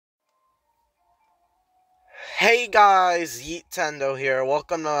Hey guys, Yeet here.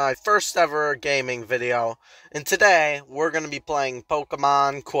 Welcome to my first ever gaming video. And today, we're going to be playing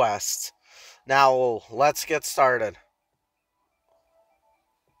Pokemon Quest. Now, let's get started.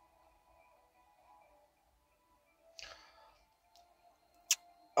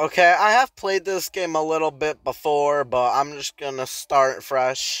 Okay, I have played this game a little bit before, but I'm just going to start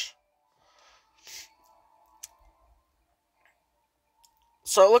fresh.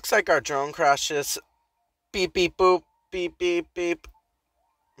 So it looks like our drone crashes. Beep beep boop, beep beep beep.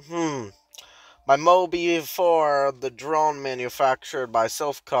 My Mobi 4, the drone manufactured by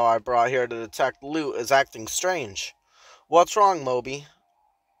Silphco I brought here to detect loot, is acting strange. What's wrong, Mobi?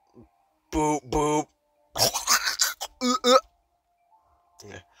 Boop, boop.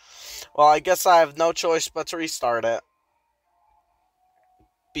 Well, I guess I have no choice but to restart it.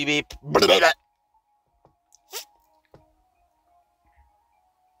 Beep, beep.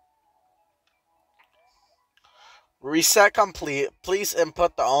 Reset complete. Please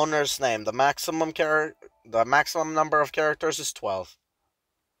input the owner's name. The maximum number of characters is 12.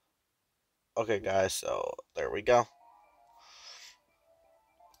 Okay, guys, so there we go.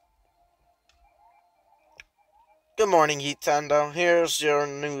 Good morning, Yeetendo. Here's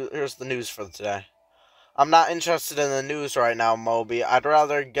the news for today. I'm not interested in the news right now, Moby. I'd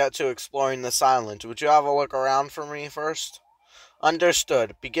rather get to exploring this island. Would you have a look around for me first?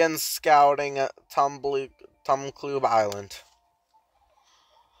 Understood. Begin scouting at Tumclube Island.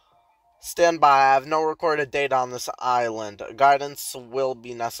 Stand by. I have no recorded data on this island. Guidance will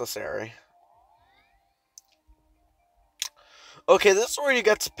be necessary. Okay, this is where you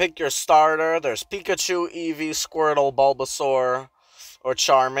get to pick your starter. There's Pikachu, Eevee, Squirtle, Bulbasaur, or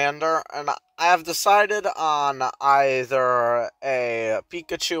Charmander. And I have decided on either a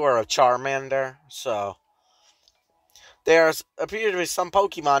Pikachu or a Charmander. So, there appear to be some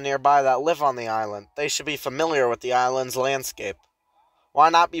Pokemon nearby that live on the island. They should be familiar with the island's landscape. Why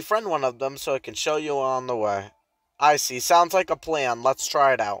not befriend one of them so it can show you on the way? I see. Sounds like a plan. Let's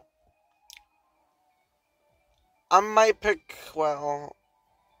try it out. I might pick, well,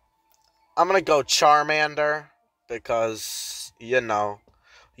 I'm gonna go Charmander, because, you know,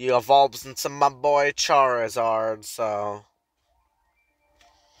 he evolves into my boy Charizard, so.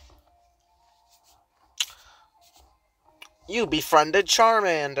 You befriended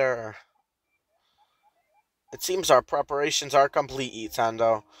Charmander. It seems our preparations are complete,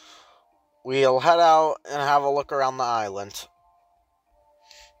 Nintendo. We'll head out and have a look around the island.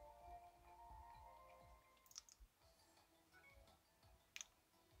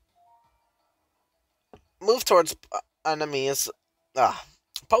 Move towards enemies.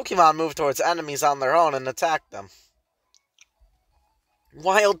 Pokemon move towards enemies on their own and attack them.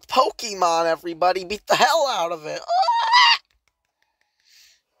 Wild Pokemon, everybody! Beat the hell out of it!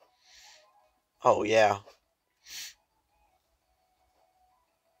 Oh, yeah.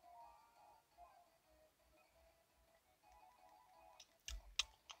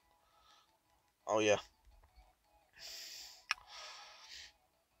 Oh, yeah.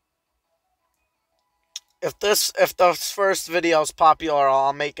 If the first video is popular,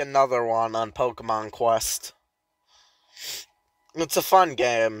 I'll make another one on Pokemon Quest. It's a fun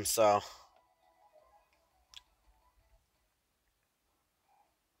game, so.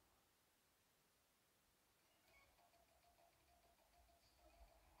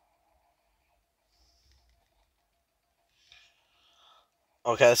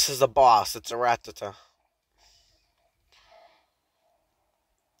 Okay, this is the boss. It's a Rattata.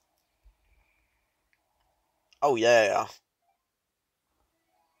 Oh, yeah.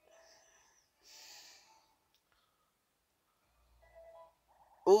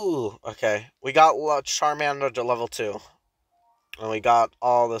 Ooh, okay. We got Charmander to level 2. And we got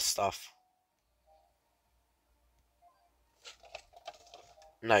all this stuff.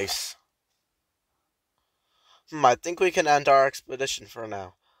 Nice. I think we can end our expedition for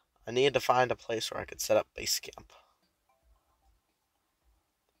now. I need to find a place where I could set up base camp.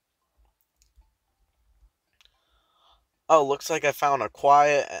 Oh, looks like I found a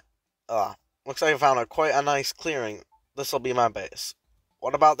quite a nice clearing. This'll be my base.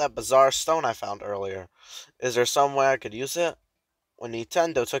 What about that bizarre stone I found earlier? Is there some way I could use it? When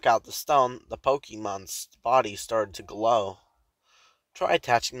Nintendo took out the stone, the Pokemon's body started to glow. Try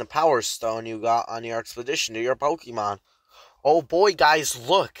attaching the Power Stone you got on your expedition to your Pokemon. Oh boy, guys,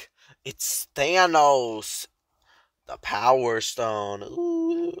 look! It's Thanos! The Power Stone.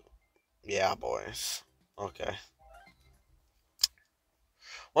 Ooh. Yeah, boys. Okay.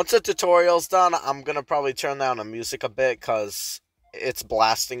 Once the tutorial's done, I'm gonna probably turn down the music a bit, because it's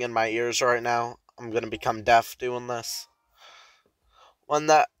blasting in my ears right now. I'm gonna become deaf doing this. When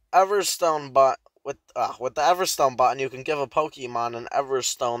the Everstone with the Everstone button, you can give a Pokemon an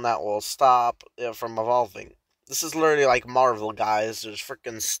Everstone that will stop it from evolving. This is literally like Marvel, guys. There's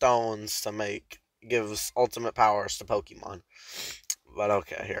freaking stones to make. Gives ultimate powers to Pokemon. But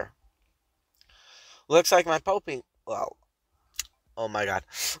okay, here. Looks like my Pokemon. Well, oh my god.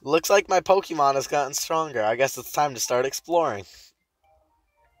 Looks like my Pokemon has gotten stronger. I guess it's time to start exploring.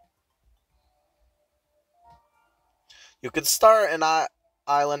 You could start an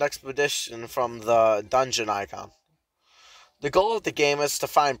island expedition from the dungeon icon. The goal of the game is to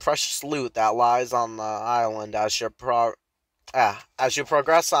find precious loot that lies on the island as you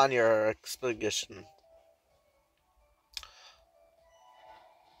progress on your expedition.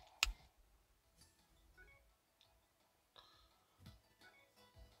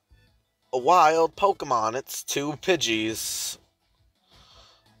 A wild Pokemon. It's two Pidgeys.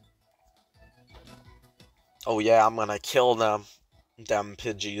 Oh yeah, I'm gonna kill them. Them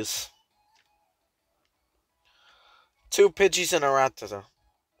Pidgeys. Two Pidgeys and a Rattata.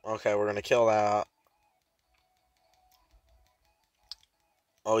 Okay, we're gonna kill that.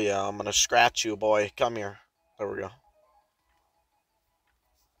 Oh yeah, I'm gonna scratch you, boy. Come here. There we go.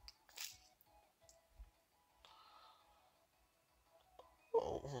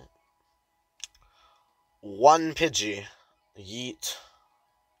 Oh. One Pidgey. Yeet.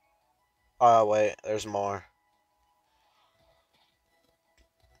 Oh wait, there's more.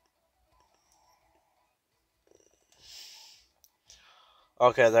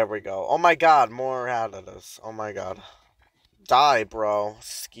 Okay, there we go. Oh my god, more Rattatas. Oh my god. Die, bro.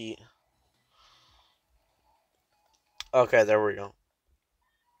 Skeet. Okay, there we go.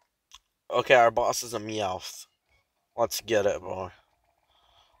 Okay, our boss is a Meowth. Let's get it, boy.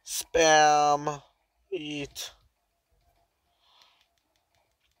 Spam. Eat.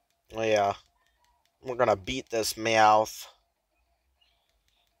 Oh yeah. We're gonna beat this Meowth.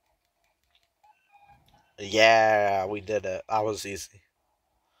 Yeah, we did it. That was easy.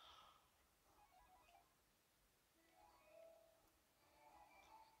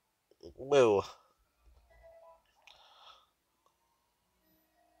 Woo.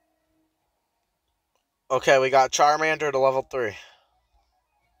 Okay, we got Charmander to level 3.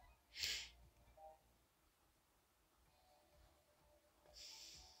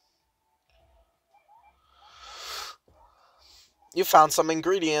 You found some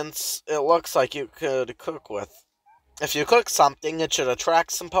ingredients it looks like you could cook with. If you cook something, it should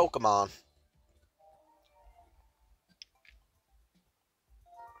attract some Pokemon.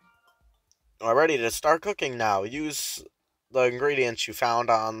 We're ready to start cooking now. Use the ingredients you found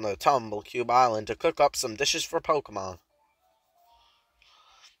on the Tumble Cube Island to cook up some dishes for Pokemon.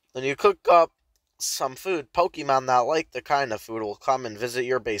 When you cook up some food, Pokemon that like the kind of food will come and visit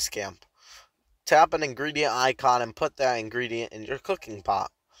your base camp. Tap an ingredient icon and put that ingredient in your cooking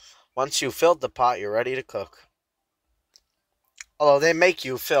pot. Once you've filled the pot, you're ready to cook. Although they make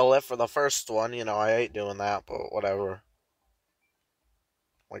you fill it for the first one, you know, I hate doing that, but whatever.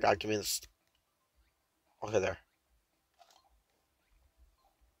 Oh my god, give me this. Okay, there.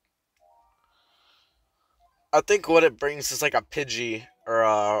 I think what it brings is like a Pidgey or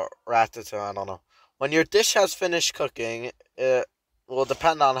a Rattata, I don't know. When your dish has finished cooking, it will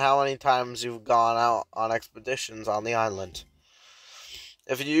depend on how many times you've gone out on expeditions on the island.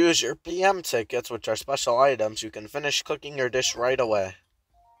 If you use your PM tickets, which are special items, you can finish cooking your dish right away.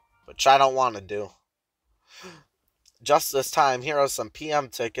 Which I don't want to do. Just this time, here are some PM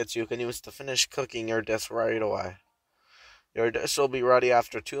tickets you can use to finish cooking your dish right away. Your dish will be ready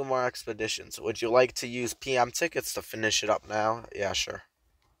after 2 more expeditions. Would you like to use PM tickets to finish it up now? Yeah, sure.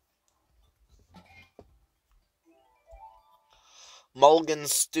 Mulligan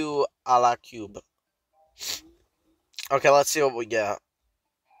stew a la cube. Okay, let's see what we get.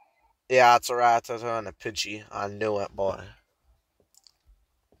 Yeah, it's a Rattata and a Pidgey. I knew it, boy.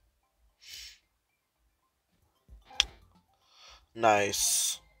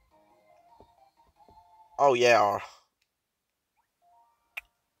 Nice. Oh, yeah.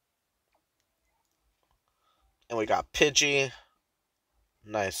 And we got Pidgey.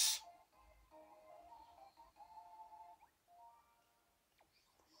 Nice.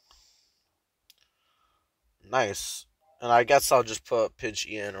 Nice. And I guess I'll just put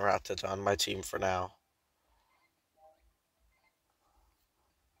Pidgey and Rattata on my team for now.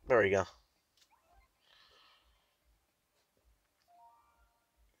 There we go.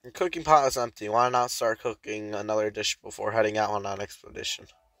 Your cooking pot is empty. Why not start cooking another dish before heading out on an expedition?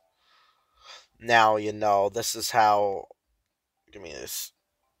 Now you know. This is how. Give me this.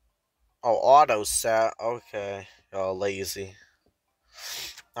 Oh, auto set. Okay. Oh, lazy.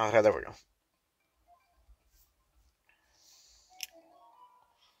 Okay, there we go.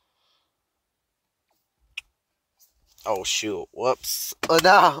 Oh shoot! Whoops! Oh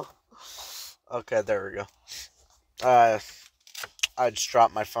no! Okay, there we go. Uh, I just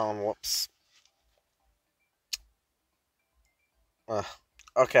dropped my phone. Whoops. Uh,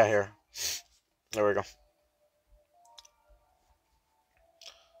 okay, here. There we go.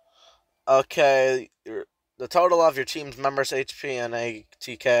 Okay, the total of your team's members' HP and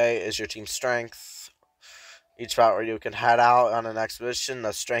ATK is your team's strength. Each bout where you can head out on an expedition,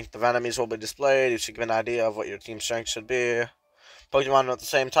 the strength of enemies will be displayed. You should give an idea of what your team's strength should be. Pokemon with the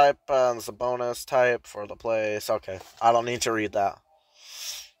same type, there's a bonus type for the place. Okay, I don't need to read that.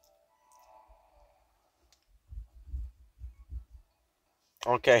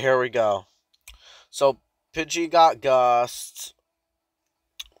 Okay, here we go. So, Pidgey got Gust,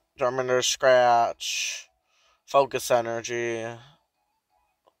 Charmander Scratch, Focus Energy.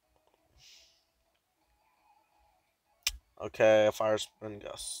 Okay, Fire Spin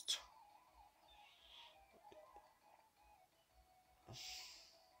Gust.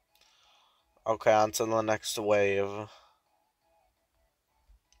 Okay, on to the next wave.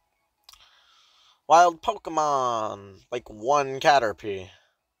 Wild Pokemon! Like one Caterpie.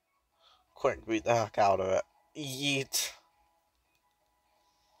 Quick, beat the heck out of it. Yeet.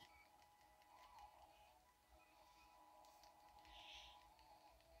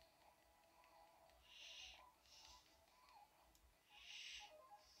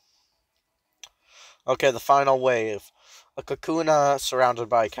 Okay, the final wave. A Kakuna surrounded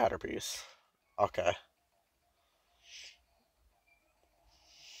by Caterpies. Okay.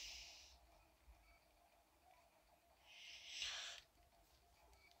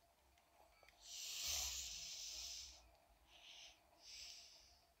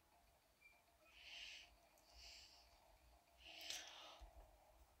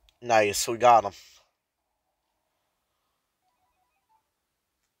 Nice, we got him.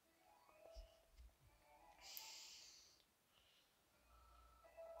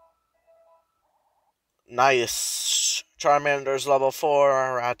 Nice. Charmander's level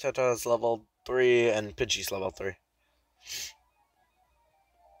 4, Rattata's level 3, and Pidgey's level 3.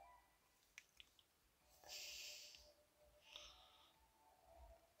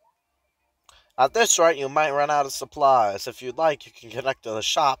 At this rate, you might run out of supplies. If you'd like, you can connect to the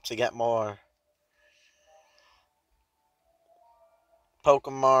shop to get more.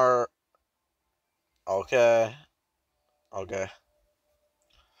 Pokemon. Okay. Okay.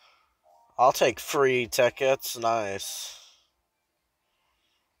 I'll take free tickets. Nice.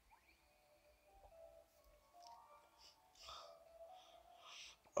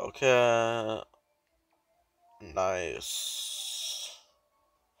 Okay. Nice.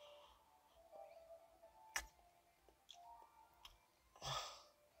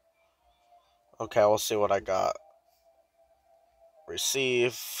 Okay, we'll see what I got.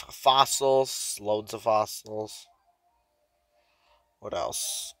 Receive fossils. Loads of fossils. What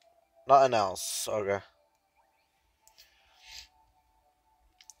else? Nothing else. Okay.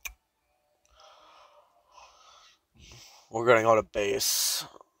 We're gonna go to base.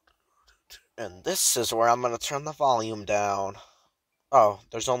 And this is where I'm gonna turn the volume down. Oh,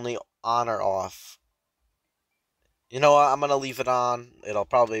 there's only on or off. You know what? I'm gonna leave it on. It'll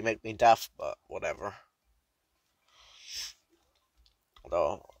probably make me deaf, but whatever.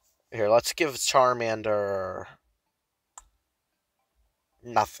 Though, here, let's give Charmander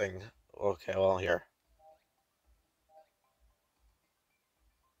nothing. Okay, well, here.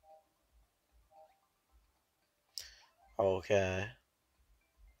 Okay.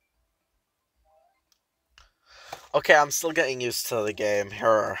 Okay, I'm still getting used to the game.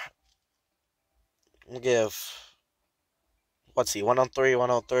 Here. We'll give. What's he? 103,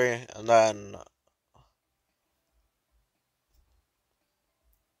 103, and then.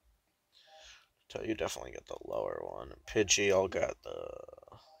 So you definitely get the lower one. Pidgey, I'll get the.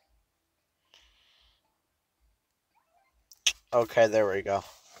 Okay, there we go.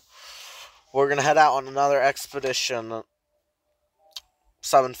 We're gonna head out on another expedition.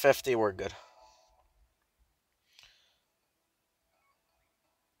 750, we're good.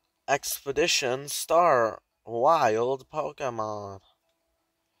 Expedition Star Wild Pokemon.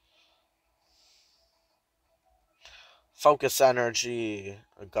 Focus Energy.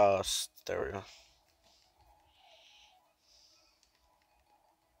 Gust. There we go.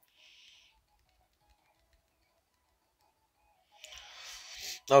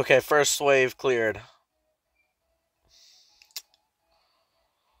 Okay, first wave cleared.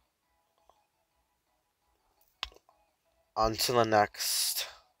 On to the next.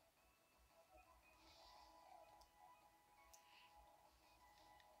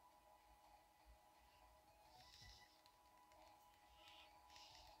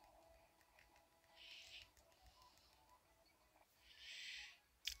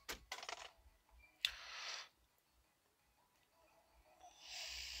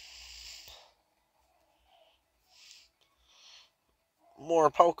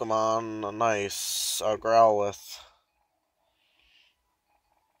 More Pokemon. Nice. Growlithe.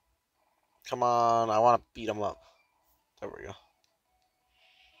 Come on, I want to beat him up. There we go.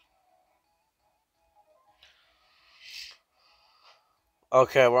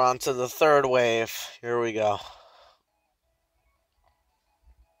 Okay, we're on to the third wave. Here we go.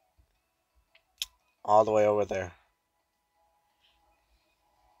 All the way over there.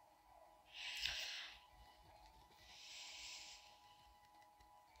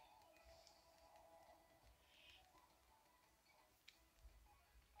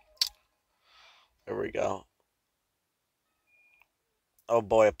 There we go. Oh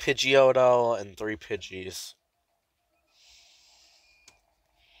boy, a Pidgeotto and 3 Pidgeys.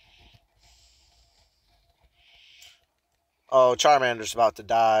 Oh, Charmander's about to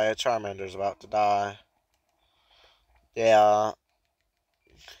die. Charmander's about to die. Yeah.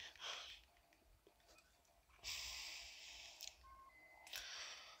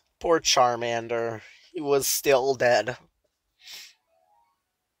 Poor Charmander. He was still dead.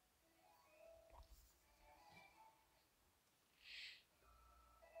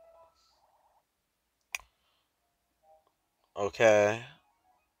 Okay.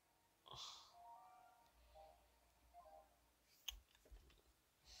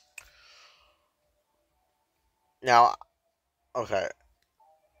 Now, okay.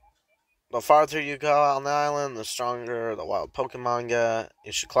 The farther you go out on the island, the stronger the wild Pokemon get.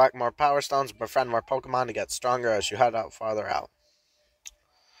 You should collect more Power Stones and befriend more Pokemon to get stronger as you head out farther out.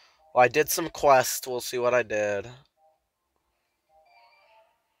 Well, I did some quests. We'll see what I did.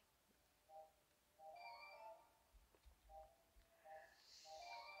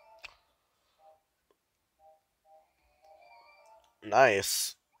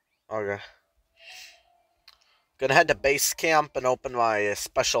 Nice. Okay. Gonna head to base camp and open my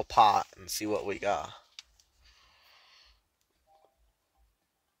special pot and see what we got.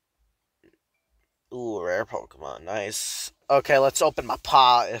 Ooh, rare Pokemon. Nice. Okay, let's open my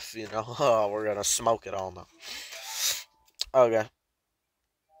pot if, we're gonna smoke it all now. Okay.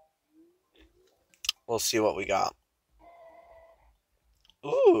 We'll see what we got.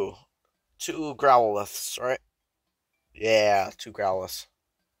 Ooh. 2 Growliths, right? Yeah, 2 Growliths.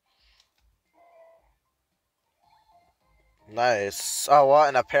 Nice. Oh, what?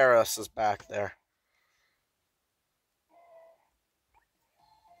 And a Paris is back there.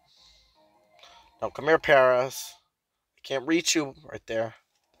 No, come here, Paris. I can't reach you right there.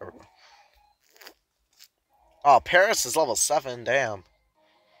 There we go. Oh, Paris is level 7. Damn.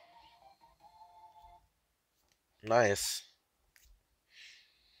 Nice.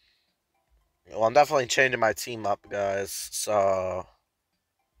 Well, I'm definitely changing my team up, guys. So,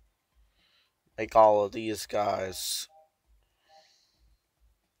 make all of these guys.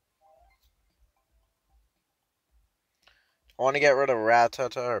 I want to get rid of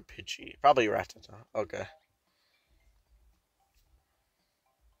Rattata or Pidgey. Probably Rattata. Okay.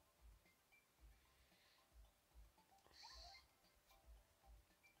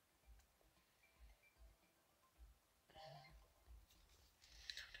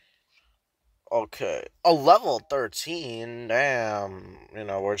 Okay. Oh, level 13. Damn.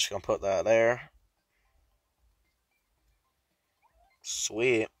 We're just going to put that there.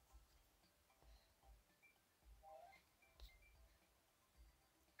 Sweet.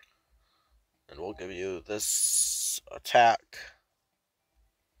 And we'll give you this attack.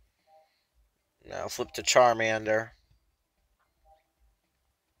 Now flip to Charmander.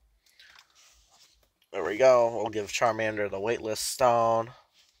 There we go. We'll give Charmander the Weightless Stone.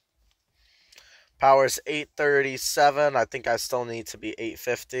 Power's 837. I think I still need to be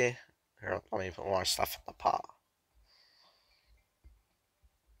 850. Here, let me put more stuff in the pot.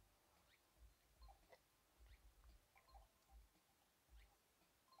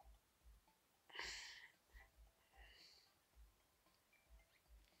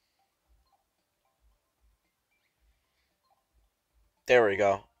 There we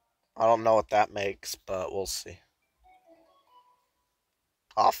go. I don't know what that makes, but we'll see.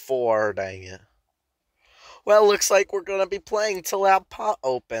 Ah, 4, dang it. Well, looks like we're going to be playing till that pot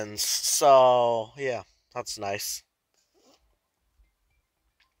opens. So, yeah, that's nice.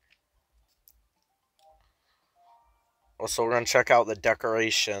 So we're going to check out the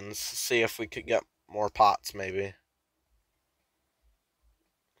decorations, see if we could get more pots, maybe.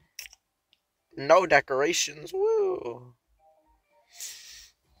 No decorations, woo!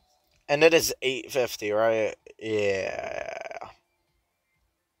 And it is 850, right? Yeah.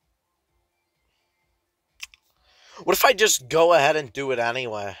 What if I just go ahead and do it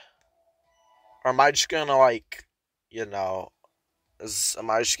anyway? Or am I just gonna, am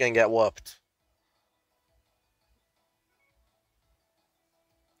I just gonna get whooped?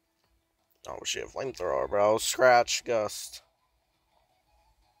 Oh shit, flamethrower, bro. Scratch, gust.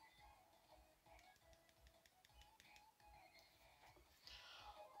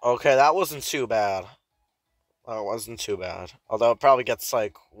 Okay, that wasn't too bad. That wasn't too bad. Although it probably gets,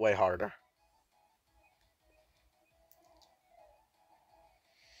 like, way harder.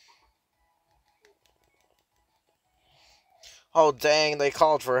 Oh, dang, they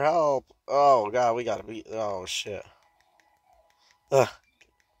called for help. Oh, God, we gotta be... Oh, shit. Ugh.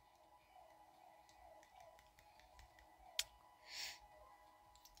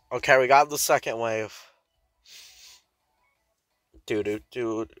 Okay, we got the second wave. Dude.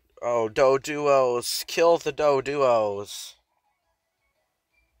 Oh, doe duos. Kill the doe duos.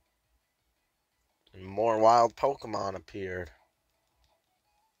 And more wild Pokemon appeared.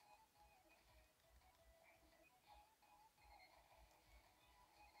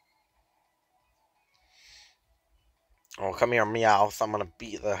 Oh, come here, Meowth. I'm gonna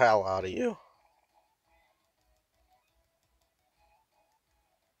beat the hell out of you.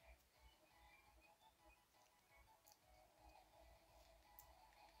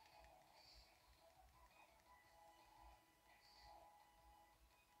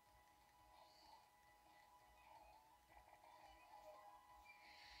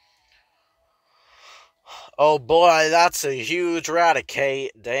 Oh boy, that's a huge Raticate.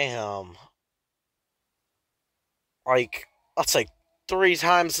 Damn. Like, that's like 3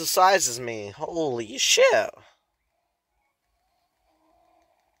 times the size as me. Holy shit.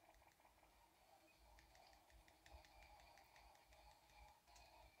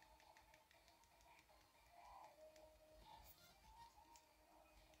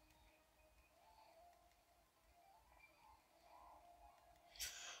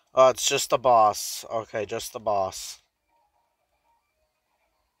 Oh, it's just the boss. Okay, just the boss.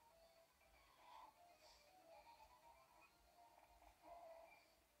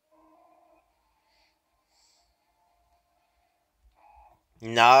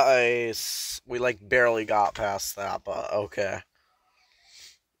 Nice. We like barely got past that, but okay.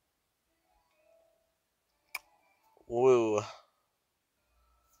 Woo.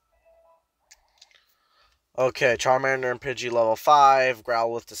 Okay, Charmander and Pidgey level 5.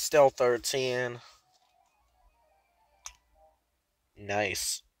 Growlithe is still 13.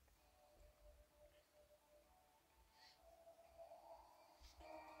 Nice.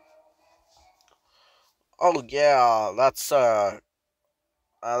 Oh yeah, that's a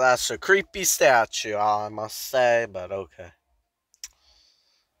creepy statue, I must say, but okay.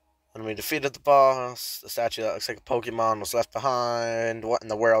 When we defeated the boss, the statue that looks like a Pokemon was left behind. What in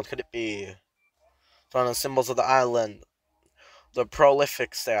the world could it be? One of the symbols of the island, the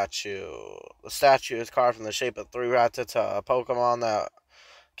prolific statue. The statue is carved in the shape of 3 Rattata, a Pokemon that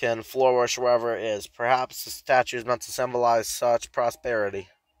can flourish wherever it is. Perhaps the statue is meant to symbolize such prosperity.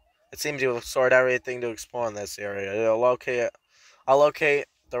 It seems you have stored everything to explore in this area. I'll locate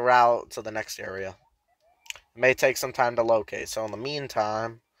the route to the next area. It may take some time to locate, so in the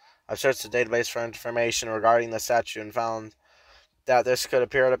meantime, I've searched the database for information regarding the statue and found that this could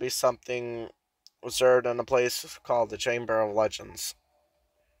appear to be something reserved in a place called the Chamber of Legends.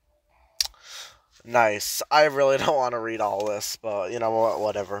 Nice. I really don't want to read all this, but you know what?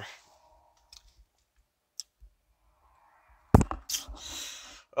 Whatever.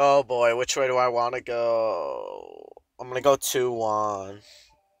 Oh boy, which way do I want to go? I'm gonna go 2-1.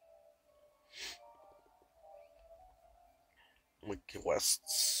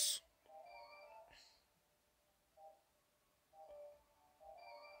 Wests.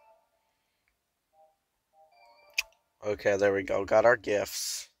 Okay, there we go. Got our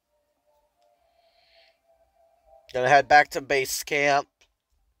gifts. Gonna head back to base camp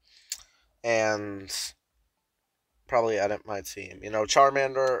and probably edit my team. You know,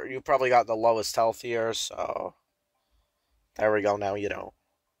 Charmander, you probably got the lowest health here, so there we go. Now you don't.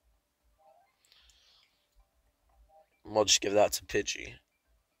 We'll just give that to Pidgey.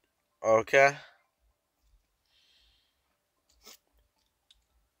 Okay.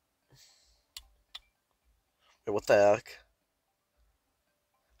 Wait, what the heck?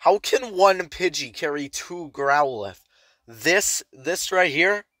 How can one Pidgey carry 2 Growlithe? This right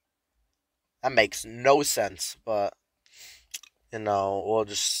here? That makes no sense, but, you know, we'll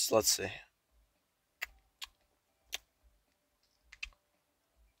just, let's see.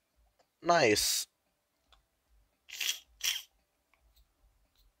 Nice.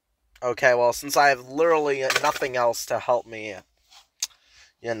 Okay, well, since I have literally nothing else to help me,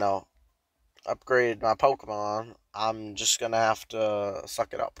 you know, upgrade my Pokemon, I'm just gonna have to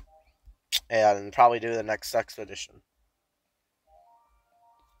suck it up. And probably do the next expedition.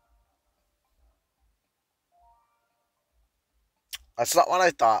 That's not what I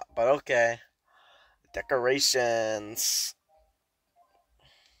thought, but okay. Decorations.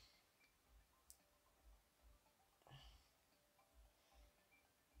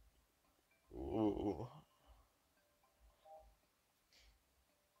 Ooh.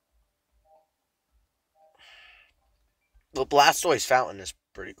 The Blastoise fountain is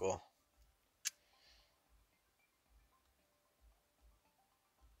pretty cool.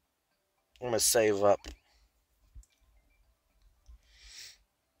 I'm gonna save up.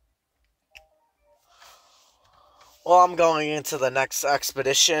 Well, I'm going into the next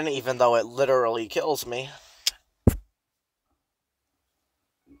expedition, even though it literally kills me.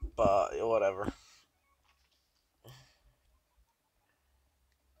 But whatever.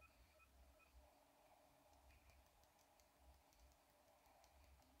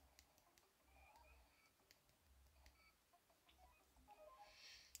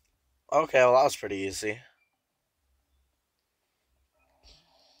 Okay, well that was pretty easy.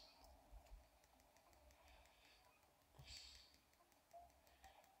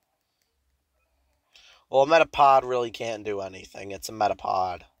 Well, a Metapod really can't do anything. It's a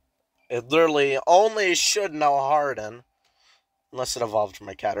Metapod. It literally only should know Harden. Unless it evolved from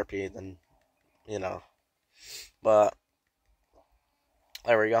a Caterpie, then, you know. But,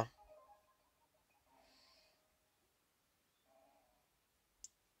 there we go.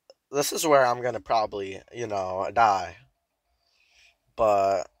 This is where I'm gonna probably, die.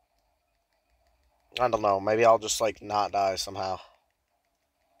 But, I don't know. Maybe I'll just, like, not die somehow.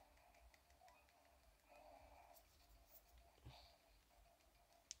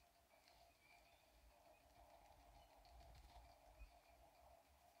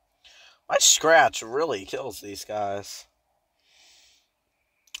 My Scratch really kills these guys.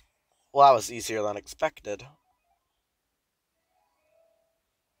 Well, that was easier than expected.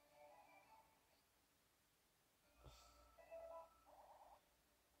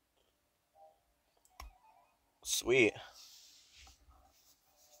 Sweet.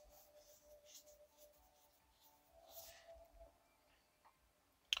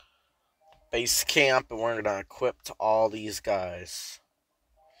 Base camp, and we're gonna equip to all these guys.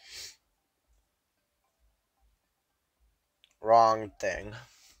 Wrong thing.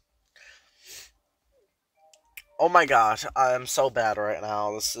 Oh my gosh, I'm so bad right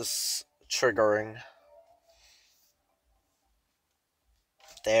now. This is triggering.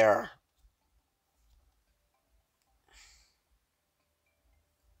 There.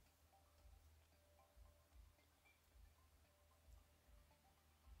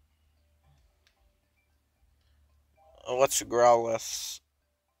 What's Growlithe?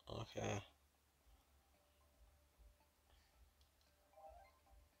 Okay.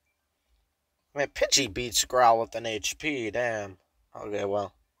 I mean, Pidgey beats Growlithe in HP, damn. Okay,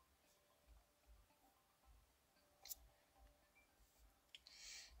 well.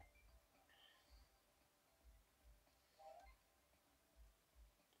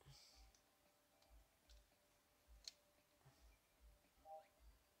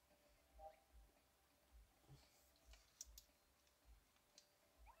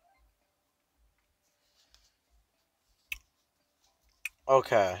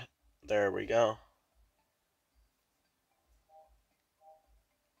 Okay. There we go.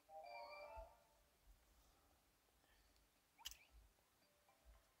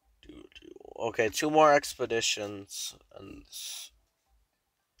 Okay, two more expeditions, and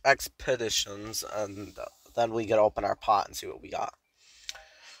then we can open our pot and see what we got.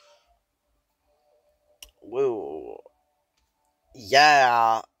 Woo.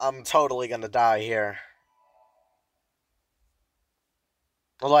 Yeah, I'm totally gonna die here.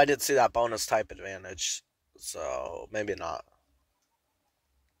 Although I did see that bonus type advantage, so maybe not.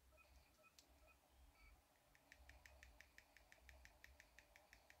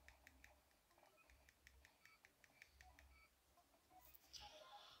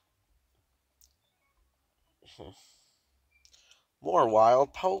 More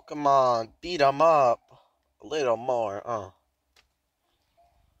wild Pokemon. Beat 'em up. A little more,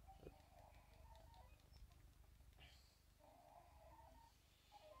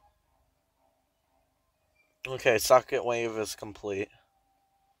 Okay, second wave is complete.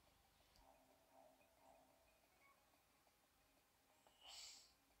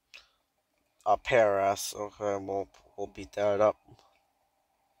 Paras. Okay, we'll beat that up.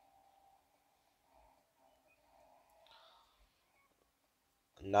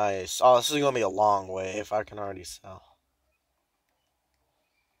 Nice. Oh, this is gonna be a long wave. I can already tell.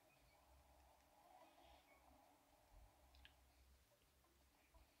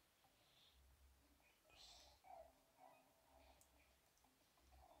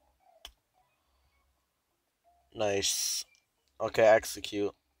 Nice. Okay,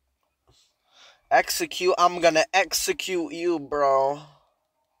 execute. Execute. I'm gonna execute you, bro.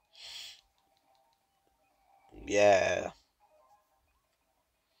 Yeah.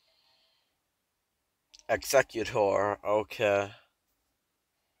 Executor. Okay.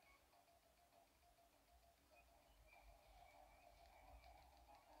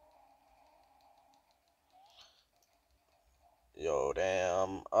 Yo,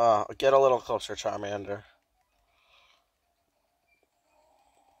 damn. Get a little closer, Charmander.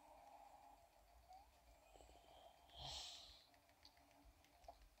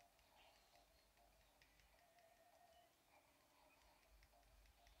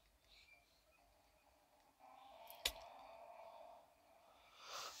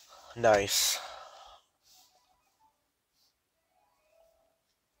 Nice.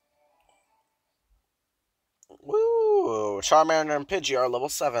 Woo! Charmander and Pidgey are level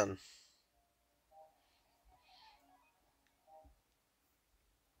 7.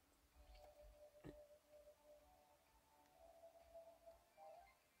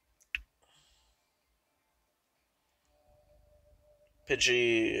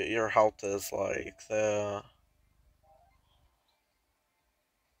 Pidgey, your health is like the.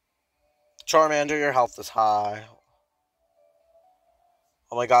 Charmander, your health is high.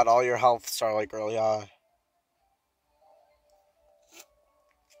 Oh my god, all your healths are like really high.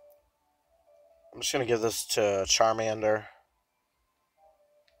 I'm just gonna give this to Charmander.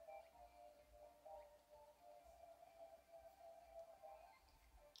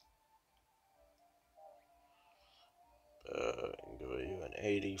 Give you an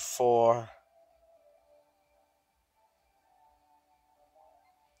 84.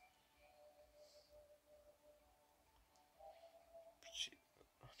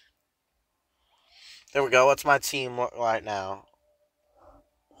 There we go. What's my team right now?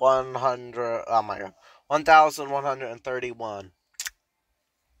 100. Oh my god. 1,131.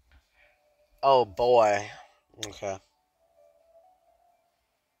 Oh boy. Okay.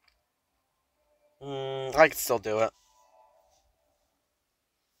 I can still do it.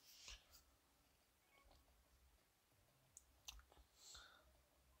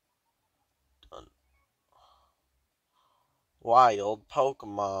 Wild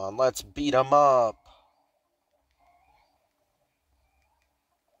Pokemon. Let's beat 'em up.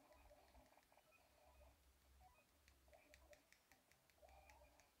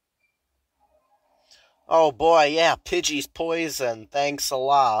 Oh boy, yeah. Pidgey's poison. Thanks a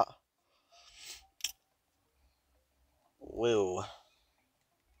lot. Woo.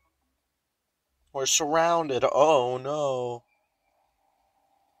 We're surrounded. Oh no.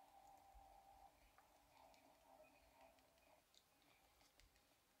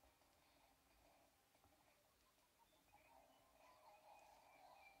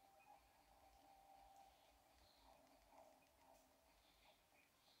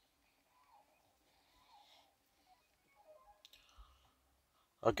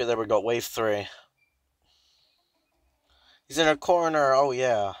 Okay, there we go. Wave 3. He's in a corner. Oh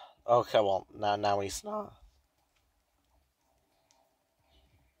yeah. Okay, well, now he's not.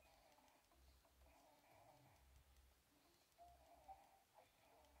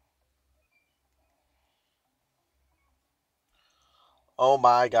 Oh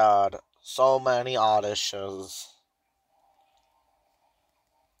my god. So many odditions.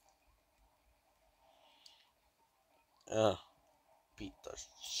 Ugh. Beat the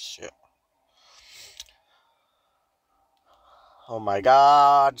shit. Oh my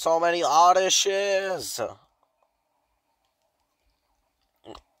god. So many odditions.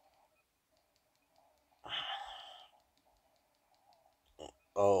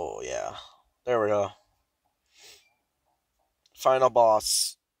 Oh yeah. There we go. Final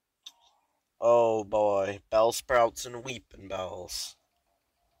boss. Oh boy. Bellsprouts and Weeping Bells.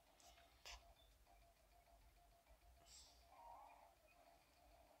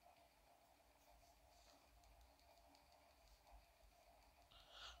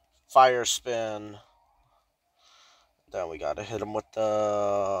 Fire Spin. Then we gotta hit him with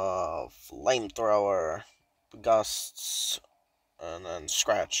the flamethrower. Gusts. And then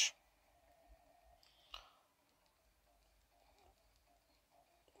Scratch.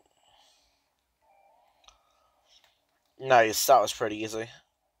 Nice. That was pretty easy.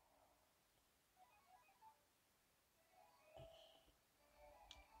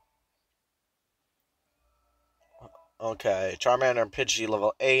 Okay. Charmander and Pidgey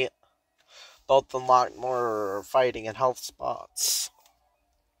level 8. Both unlock more fighting and health spots.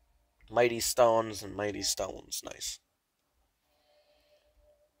 Mighty Stones and Mighty Stones. Nice.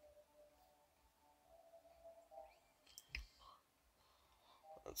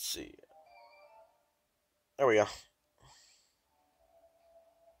 Let's see. There we go.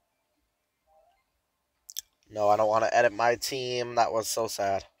 No, I don't want to edit my team. That was so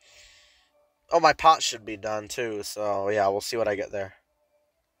sad. Oh, my pot should be done too, so yeah, we'll see what I get there.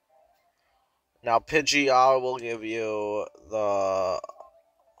 Now, Pidgey, I will give you the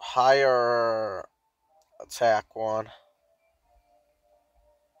higher attack one.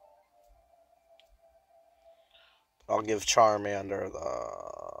 I'll give Charmander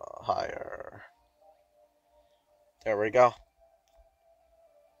the higher. There we go.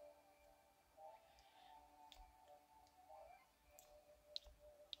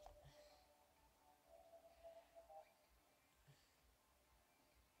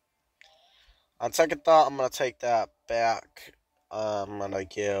 On second thought, I'm going to take that back. I'm going to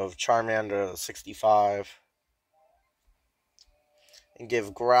give Charmander 65 and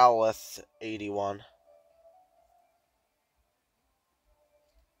give Growlithe 81.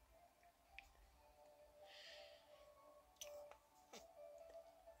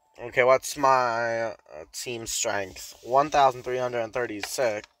 Okay, what's my team strength?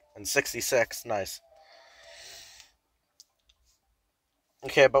 1,336 and 66. Nice.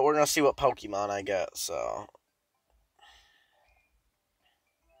 Okay, but we're going to see what Pokemon I get, so.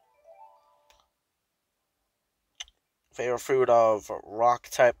 Favorite food of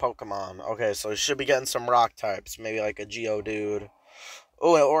rock-type Pokemon. Okay, so we should be getting some rock types. Maybe like a Geodude.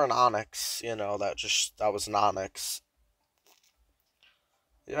 Oh, or an Onix. You know, that was an Onix.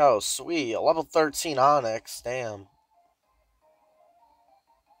 Yo, sweet. A level 13 Onix. Damn.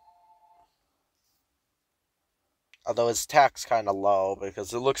 Although his attack's kind of low,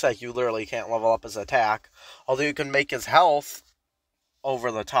 because it looks like you literally can't level up his attack. Although you can make his health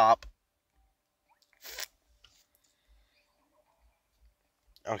over the top.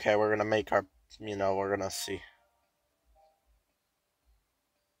 Okay, we're gonna make our, we're gonna see.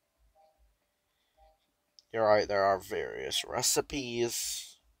 You're right, there are various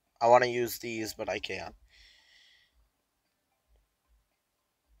recipes. I want to use these, but I can't.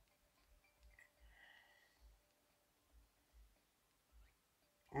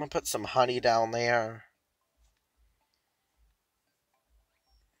 I'm gonna put some honey down there.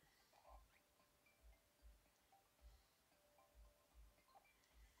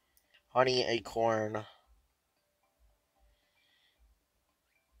 Honey acorn.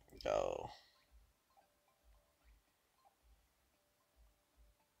 Go.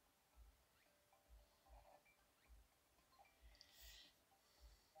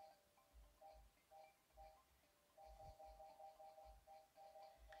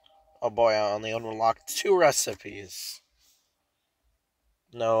 Oh boy, I only unlocked 2 recipes.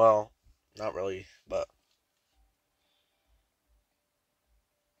 No, well, not really, but.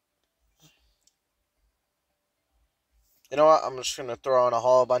 You know what? I'm just gonna throw in a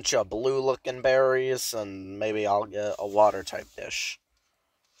whole bunch of blue looking berries and maybe I'll get a water type dish.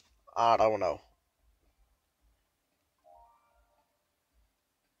 I don't know.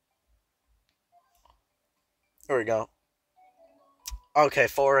 Here we go. Okay,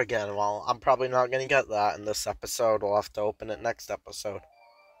 4 again. Well, I'm probably not gonna get that in this episode. We'll have to open it next episode.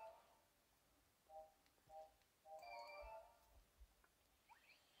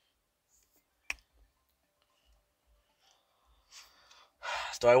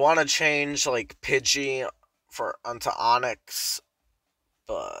 Do I want to change like Pidgey for onto Onyx?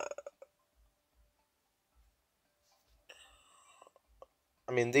 But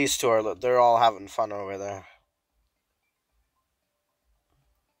I mean, these two they're all having fun over there.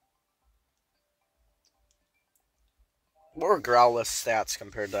 What were Growlithe's stats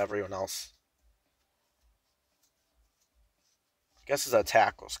compared to everyone else? I guess his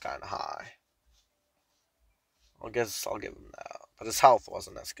attack was kind of high. I guess I'll give him that, but his health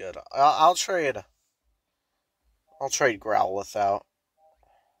wasn't as good. I'll trade. I'll trade Growlithe out.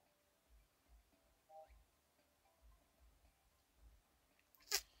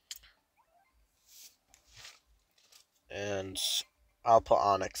 And I'll put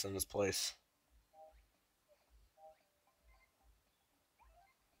Onyx in his place.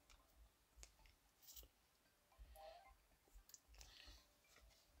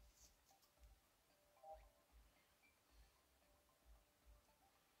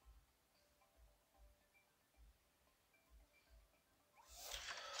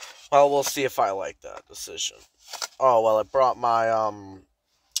 Well, we'll see if I like that decision. Oh, well, it brought my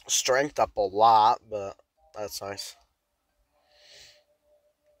strength up a lot, but that's nice.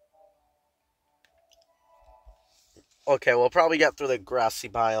 Okay, we'll probably get through the grassy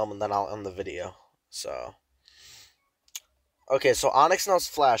biome and then I'll end the video. So, okay, so Onyx knows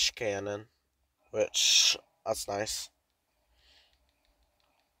Flash Cannon, which that's nice.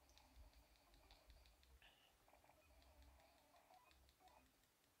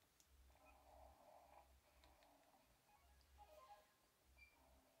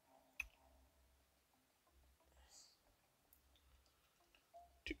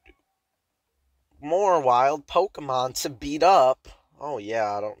 more wild Pokemon to beat up. Oh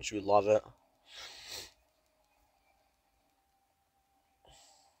yeah, don't you love it?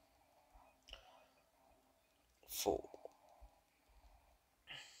 Full.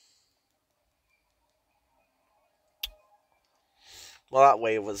 Well, that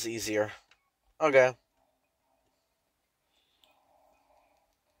wave was easier. Okay.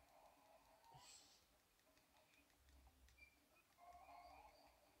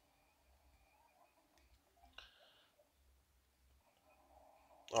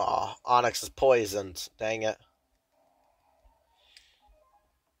 Aw, Onyx is poisoned. Dang it.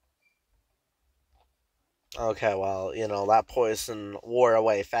 Okay, well, that poison wore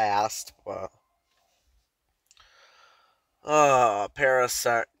away fast, but...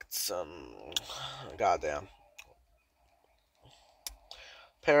 Parasects, goddamn.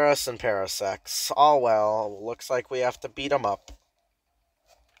 Paras and Parasects. Oh well, looks like we have to beat them up.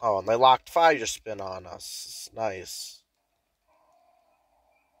 Oh, and they locked Fire Spin on us. Nice.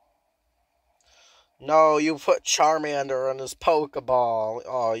 No, you put Charmander in his Pokeball.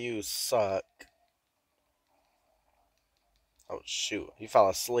 Oh, you suck. Oh, shoot. He fell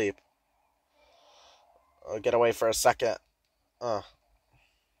asleep. Get away for a second.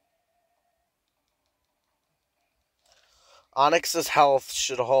 Onyx's health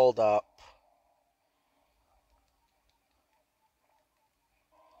should hold up.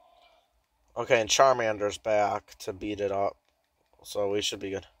 Okay, and Charmander's back to beat it up. So we should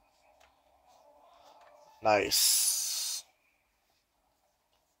be good. Nice.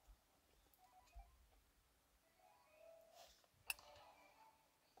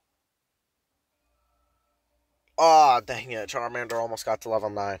 Aw, oh, dang it. Charmander almost got to level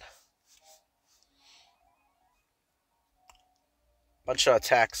 9. Bunch of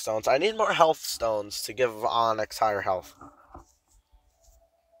attack stones. I need more health stones to give Onyx higher health.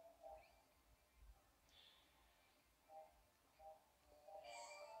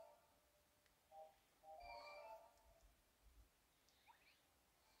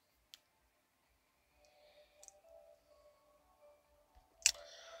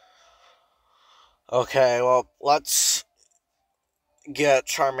 Okay, well, let's get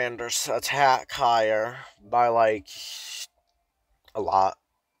Charmander's attack higher by, like, a lot.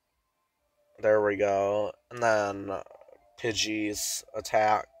 There we go. And then Pidgey's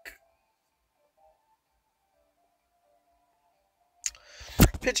attack.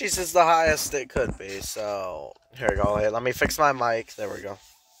 Pidgey's is the highest it could be, so... Here we go. Hey, let me fix my mic. There we go.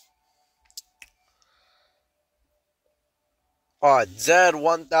 Oh, dead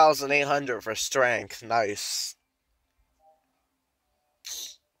 1,800 for strength. Nice.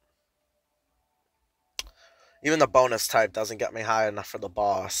 Even the bonus type doesn't get me high enough for the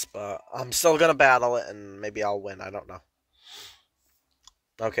boss, but I'm still gonna battle it and maybe I'll win. I don't know.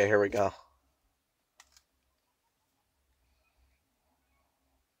 Okay, here we go.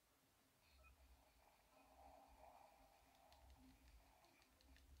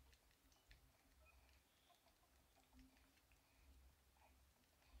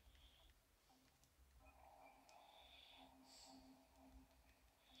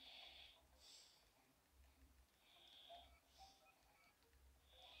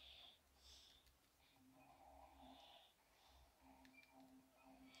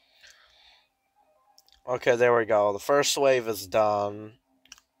 Okay, there we go. The first wave is done.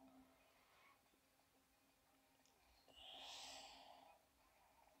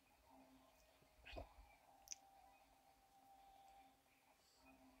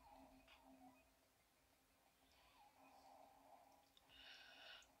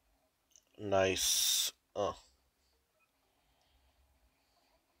 Nice.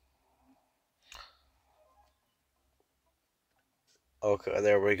 Okay,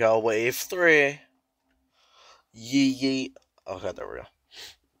 there we go. Wave 3. Yee yee. Okay, there we go.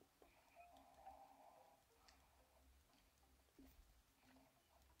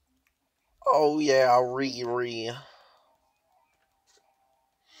 Oh yeah, re.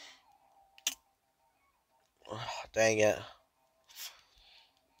 Dang it.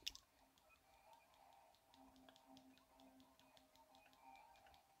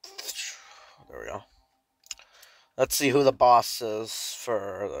 There we go. Let's see who the boss is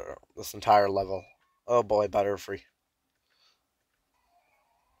for this entire level. Oh boy, Butterfree.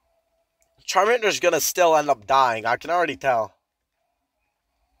 Charmander's gonna still end up dying. I can already tell.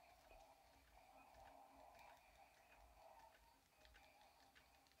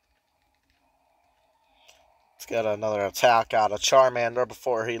 Let's get another attack out of Charmander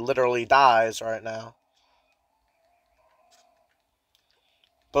before he literally dies right now.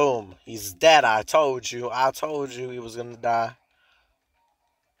 Boom. He's dead. I told you. I told you he was gonna die.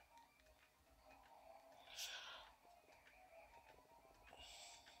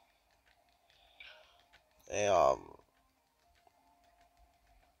 Um,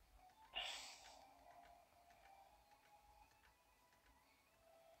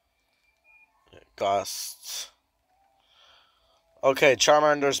 Gust. Okay,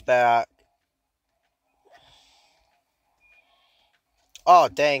 Charmander's back. Oh,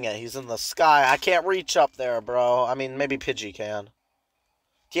 dang it. He's in the sky. I can't reach up there, bro. I mean, maybe Pidgey can.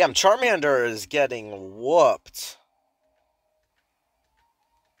 Damn, Charmander is getting whooped.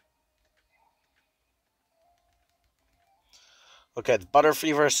 Okay, it's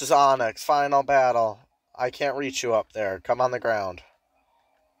Butterfree versus Onyx. Final battle. I can't reach you up there. Come on the ground.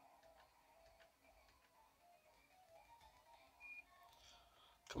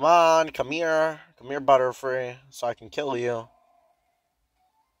 Come on, come here. Come here, Butterfree, so I can kill you.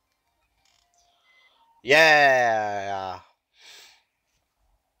 Yeah.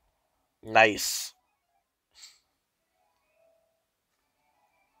 Nice.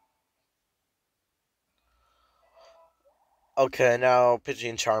 Okay, now Pidgey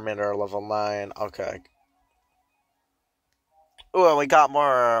and Charmander are level 9. Okay. Ooh, and we got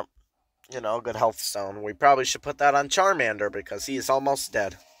more, good health stone. We probably should put that on Charmander because he is almost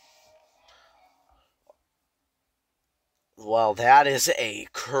dead. Well, that is a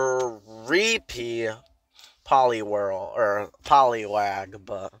creepy Poliwhirl, or Poliwag,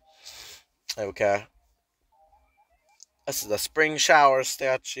 but okay. This is the Spring Shower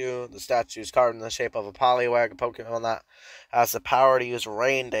statue. The statue is carved in the shape of a Poliwag, a Pokemon that has the power to use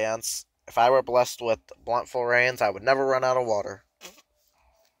Rain Dance. If I were blessed with bluntful rains, I would never run out of water.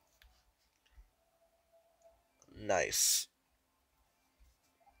 Nice.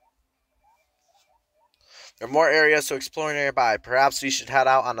 There are more areas to explore nearby. Perhaps we should head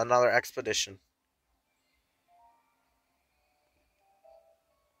out on another expedition.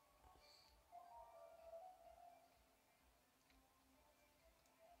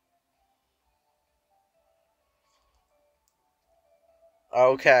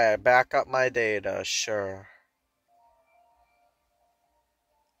 Okay, back up my data, sure.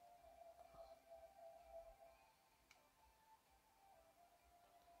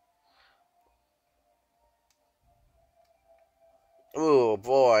 Ooh,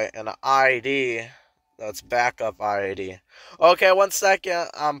 boy, an ID. That's backup ID. Okay, 1 second.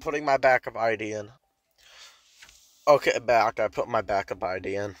 I'm putting my backup ID in. Okay, back. I put my backup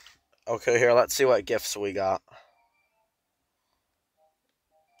ID in. Okay, here, let's see what gifts we got.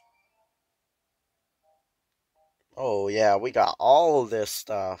 Oh, yeah, we got all this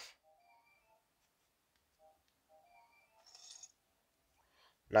stuff.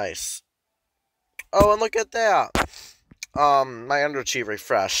 Nice. Oh, and look at that. My energy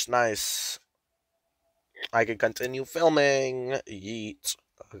refreshed. Nice. I can continue filming. Yeet.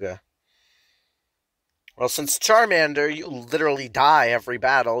 Okay. Well, since Charmander, you literally die every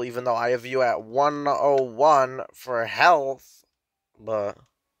battle, even though I have you at 101 for health. But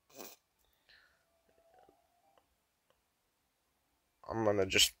I'm gonna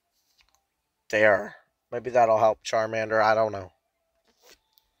just there. Maybe that'll help Charmander. I don't know.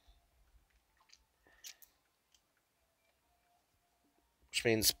 Which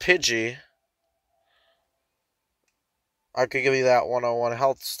means Pidgey. I could give you that 101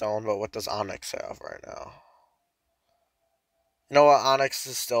 health stone, but what does Onyx have right now? You know what? Onyx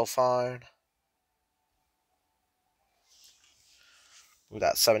is still fine. We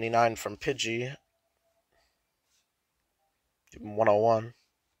got 79 from Pidgey. Give him 101.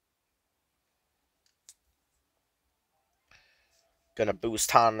 Gonna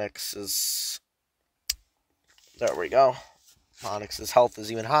boost Onyx's. There we go. Onyx's health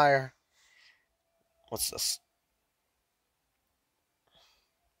is even higher. What's this?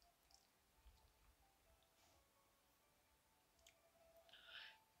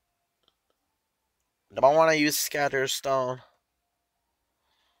 Do I want to use Scatter Stone?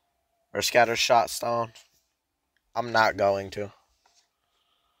 Or Scatter Shot Stone? I'm not going to.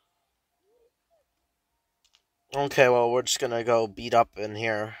 Okay, well, we're just gonna go beat up in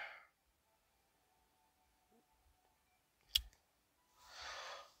here.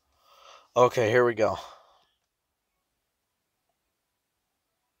 Okay, here we go.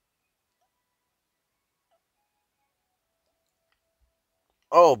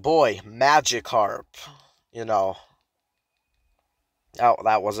 Oh boy, Magikarp. You know. Oh,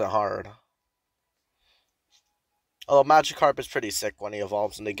 that wasn't hard. Although Magikarp is pretty sick when he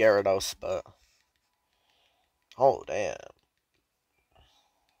evolves into Gyarados, but. Oh, damn.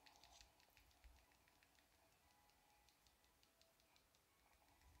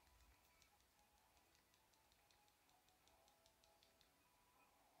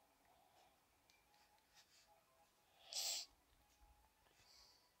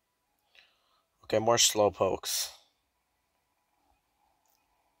 Okay, more Slowpokes.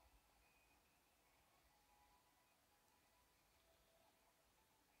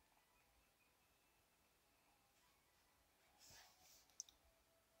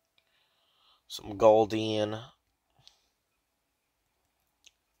 Some Goldeen.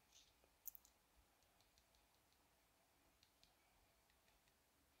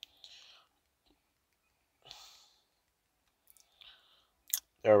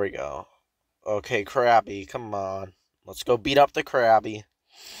 There we go. Okay, Krabby, come on. Let's go beat up the Krabby.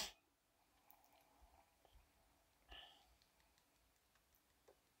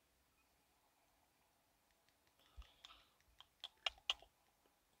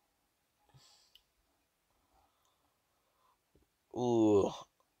 Ooh.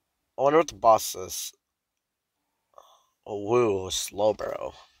 I wonder what the boss is. Oh, woo,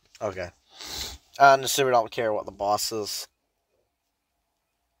 Slowbro. Okay. Honestly, we don't care what the boss is.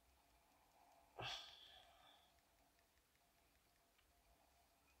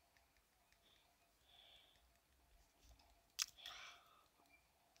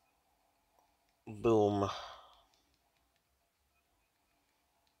 Boom.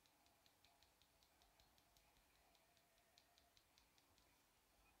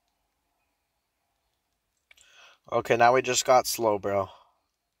 Okay, now we just got Slowbro.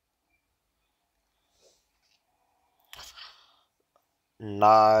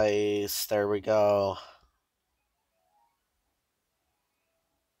 Nice. There we go.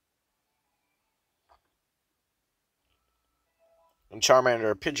 And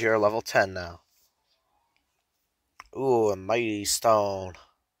Charmander and Pidgey are level 10 now. Ooh, a Mighty Stone.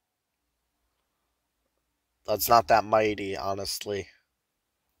 That's not that mighty, honestly.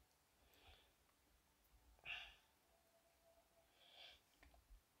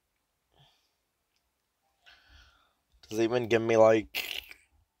 Does it even give me, like,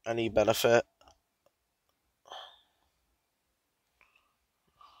 any benefit?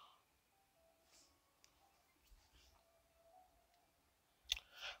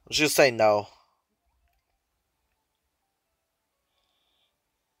 Let's just say no.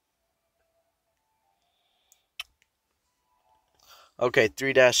 Okay,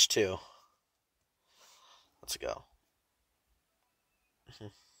 3-2. Let's go.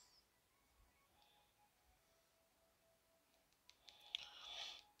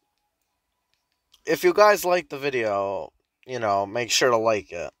 If you guys like the video, make sure to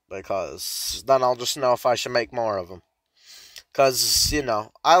like it, because then I'll just know if I should make more of them. Because,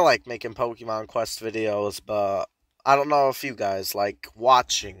 I like making Pokemon Quest videos, but I don't know if you guys like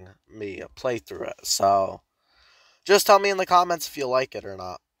watching me play through it. So, just tell me in the comments if you like it or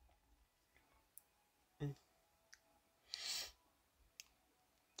not.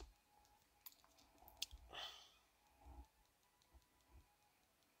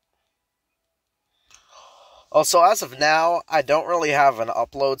 Also, as of now, I don't really have an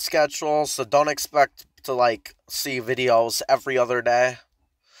upload schedule, so don't expect to, see videos every other day.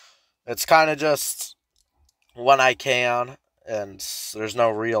 It's kind of just when I can, and there's no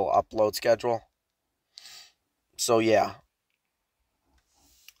real upload schedule. So, yeah.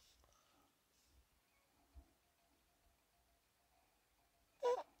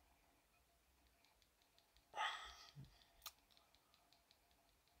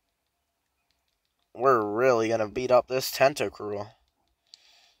 We're really gonna beat up this Tentacruel.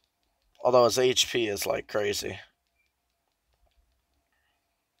 Although his HP is, crazy.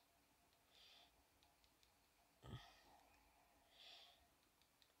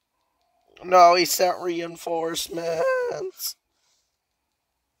 No, he sent reinforcements.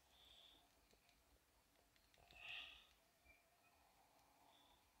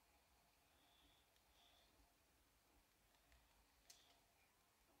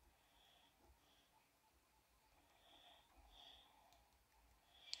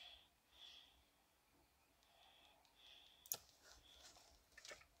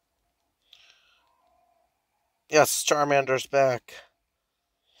 Yes, Charmander's back.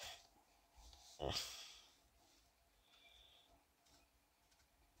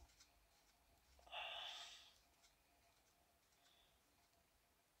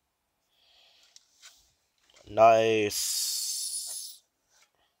 Nice.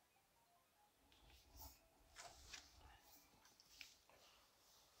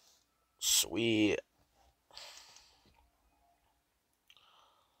 Sweet.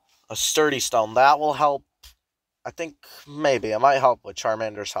 A sturdy stone. That will help. I think maybe it might help with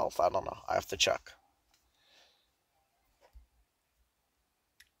Charmander's health. I don't know. I have to check.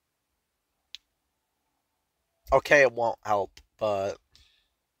 Okay, it won't help, but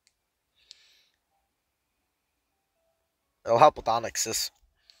it'll help with Onyx's.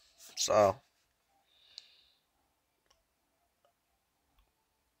 So,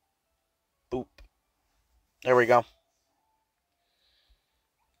 There we go.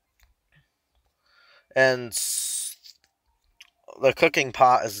 And the cooking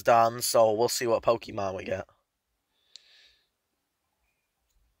pot is done, so we'll see what Pokemon we get.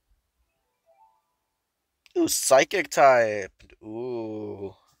 Ooh, Psychic type.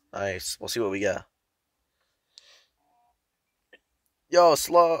 Ooh, nice. We'll see what we get. Yo,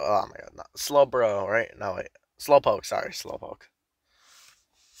 slow. Oh my god, slow bro, right? No wait, Slowpoke. Sorry, Slowpoke.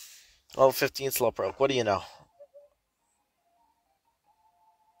 Level 15 Slowpoke. What do you know?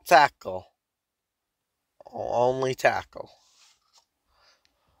 Tackle. Only tackle.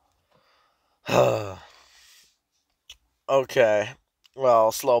 Okay.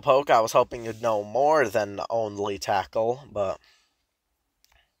 Well, Slowpoke, I was hoping you'd know more than only tackle, but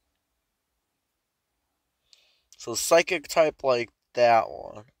so psychic type like that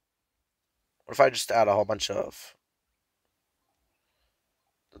one. What if I just add a whole bunch of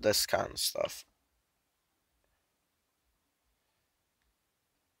this kind of stuff?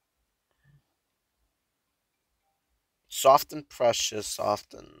 Soft and precious,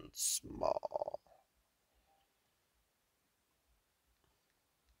 soft and small.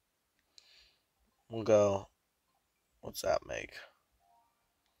 We'll go. What's that make?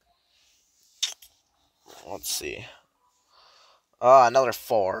 Let's see. Another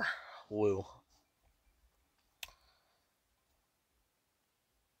 4. Woo.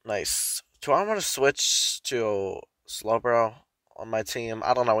 Nice. Do I want to switch to Slowbro on my team?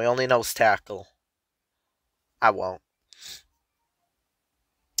 I don't know. He only knows tackle. I won't.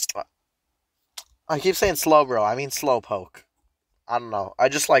 I keep saying Slowbro. I mean Slowpoke. I don't know. I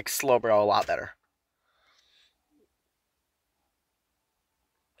just like Slowbro a lot better.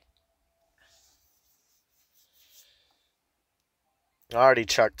 I already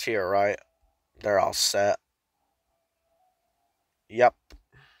checked here, right? They're all set. Yep.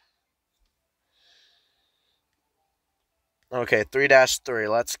 Okay,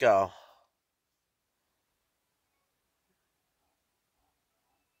 3-3. Let's go.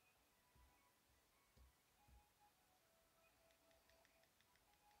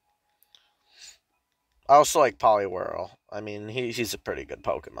 I also like Poliwhirl. I mean, he's a pretty good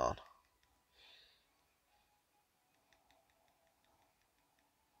Pokemon.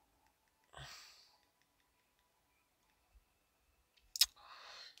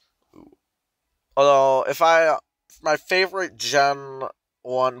 Although, my favorite Gen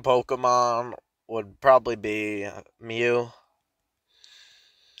 1 Pokemon would probably be Mew.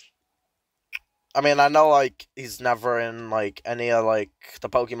 I mean, I know, like, he's never in, like, any of, like, the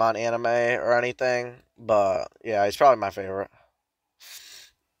Pokemon anime or anything, but, yeah, he's probably my favorite.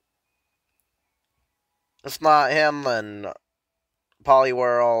 If not him, then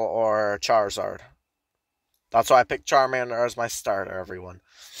Poliwhirl or Charizard. That's why I picked Charmander as my starter, everyone.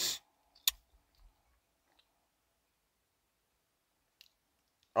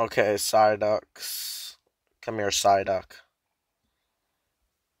 Okay, Psyducks. Come here, Psyduck.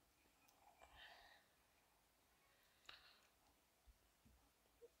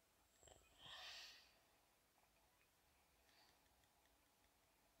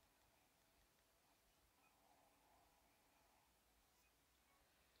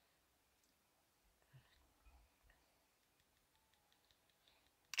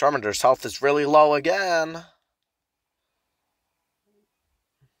 Charmander's health is really low again.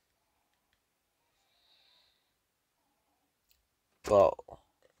 Well,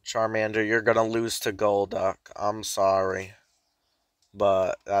 Charmander, you're gonna lose to Golduck. I'm sorry.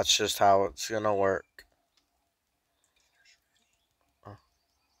 But that's just how it's gonna work.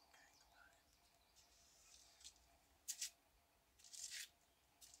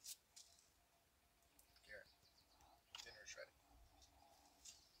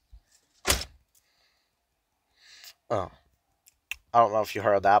 Oh. I don't know if you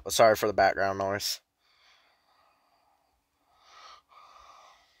heard that, but sorry for the background noise.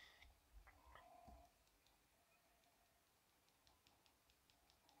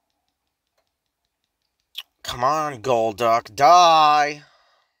 Come on, Golduck, die!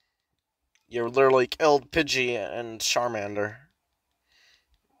 You literally killed Pidgey and Charmander.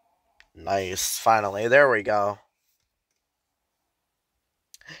 Nice, finally, there we go.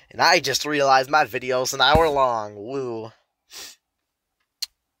 And I just realized my video's an hour long. Woo.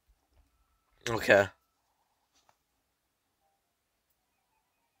 Okay.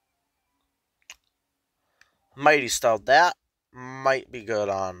 Mighty Stone. That might be good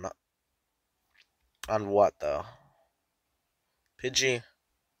on what though? Pidgey.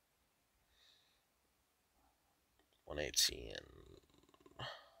 118.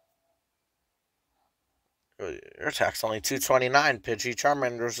 Your attack's only 229, Pidgey.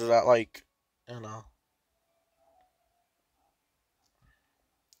 Charmander's is at like, you know.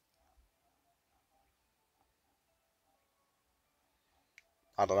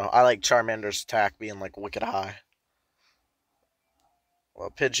 I don't know. I like Charmander's attack being like wicked high. Well,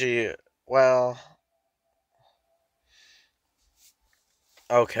 Pidgey, well,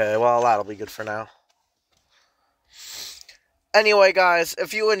 okay, well, that'll be good for now. Anyway, guys,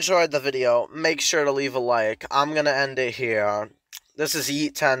 if you enjoyed the video, make sure to leave a like. I'm going to end it here. This is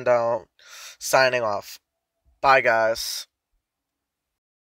Yeet Tendo signing off. Bye, guys.